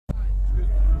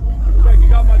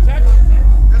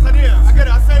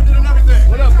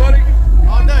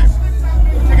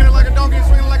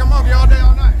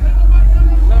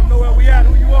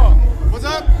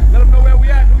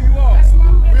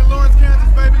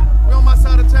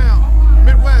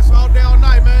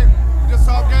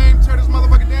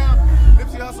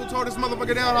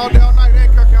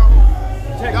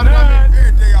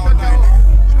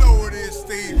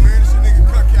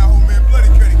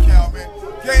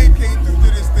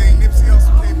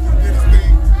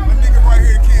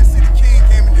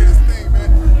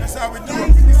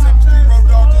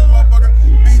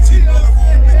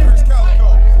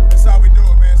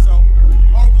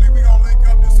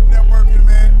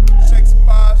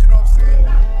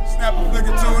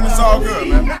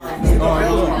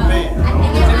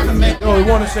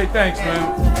say thanks,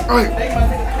 man. Hey,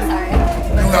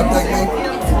 you don't have to thank me.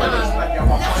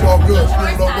 It's all good.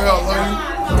 Still Lobel, I love you.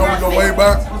 You know we go way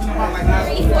back.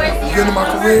 Beginning of my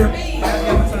career.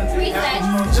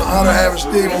 It's an honor having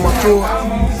Steve on my tour.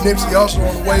 Nipsey Hussle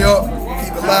on the way up.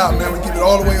 Keep it loud, man. We keep it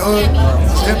all the way hood.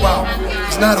 It's hip hop.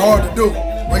 It's not hard to do.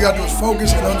 All you gotta do is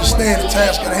focus and understand the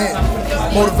task at hand.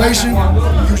 Motivation,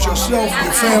 use yourself,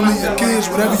 your family, your kids,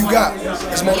 whatever you got.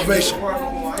 It's motivation.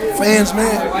 Fans,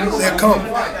 man, they'll come.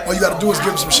 All you gotta do is give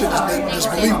them some shit that's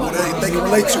believable, they can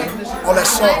relate to. All that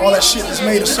salt, all that shit that's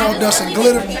made of sawdust and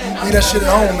glitter, leave that shit at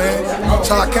home, man. That's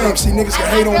how I came. See, niggas can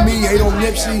hate on me, hate on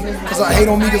Nipsey, because I hate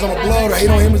on me because I'm a blood, or hate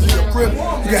on him because he's a crip.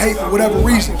 You can hate for whatever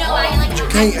reason, but you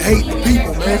can't hate the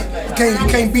people, man. You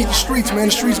can't beat the streets, man.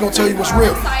 The streets gonna tell you what's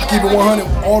real. I keep it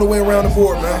 100 all the way around the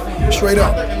board, man. Straight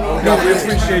up. No, we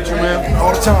appreciate you, man.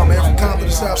 All the time, man. From Compton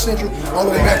to South Central, all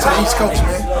the way back to the East Coast,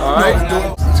 man. All right. You know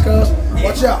what we do. Cuz,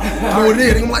 watch out. You know what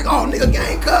it is. I'm like, oh, nigga,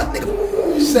 gang cuz,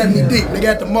 nigga. 70 deep, nigga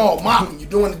at the mall, mocking you,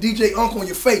 doing the DJ Uncle on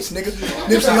your face, nigga.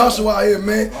 Nipsey Hussle out here,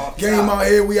 man. Game out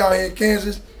here, we out here in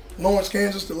Kansas. Lawrence,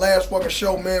 Kansas, the last fucking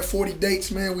show, man. 40 dates,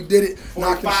 man. We did it.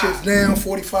 Knocked them shits down.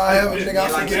 45. Nigga,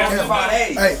 I forget count.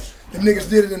 Hey, them niggas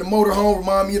did it in the motorhome.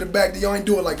 Remind me of the back. Y'all ain't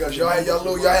do it like us. Y'all had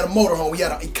a motorhome. We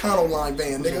had an Econoline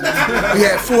van, nigga. We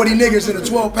had 40 niggas in a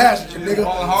 12 passenger,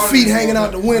 nigga. Feet hanging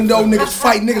out the window. Niggas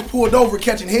fighting. Niggas pulled over,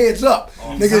 catching heads up.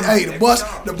 Nigga, hey, the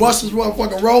bus is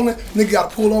motherfucking rolling. Nigga got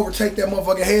to pull over, take that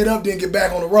motherfucking head up, then get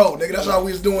back on the road, nigga. That's how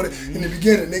we was doing it in the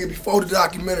beginning, nigga. Before the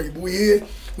documentary, but we here.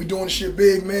 We doing this shit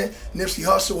big, man. Nipsey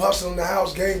Hussle, Hustle in the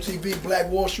House, Game TV, Black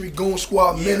Wall Street, Goon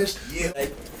Squad, Menace. Yeah,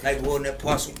 like Will that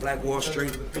Parcel, Black Wall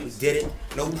Street. We did it.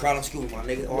 No problem, school, my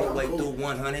nigga. All the way through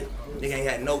 100. Nigga ain't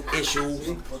had no issues.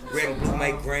 Red and blue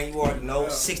make green, you already know.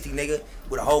 60, nigga,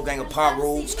 with a whole gang of pop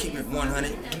rules, keeping it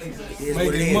 100. It is what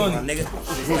it is, my nigga.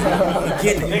 We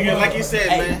getting it. Nigga, like you said,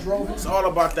 man, it's all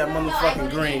about that motherfucking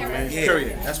green, man.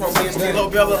 Period. That's what we in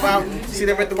Lobel about. See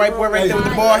that with the white boy right there with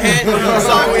the bald head? That's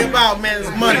all we about, man. It's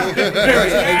money. Period.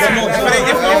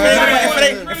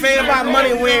 If it ain't about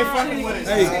money, we ain't fucking with it.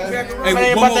 If it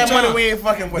ain't about that money, we ain't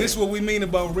fucking with it. This is what we mean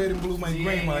about red and blue make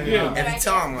green, my nigga. Every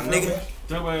time, my nigga.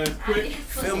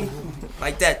 Feel me?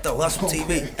 Like that though, Hustle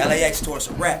TV. LAX towards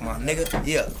a rap, my nigga.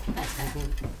 Yeah.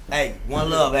 Hey, one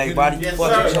love, everybody. Yes,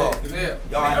 Fuck sir. y'all.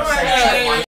 Y'all have a safe trip.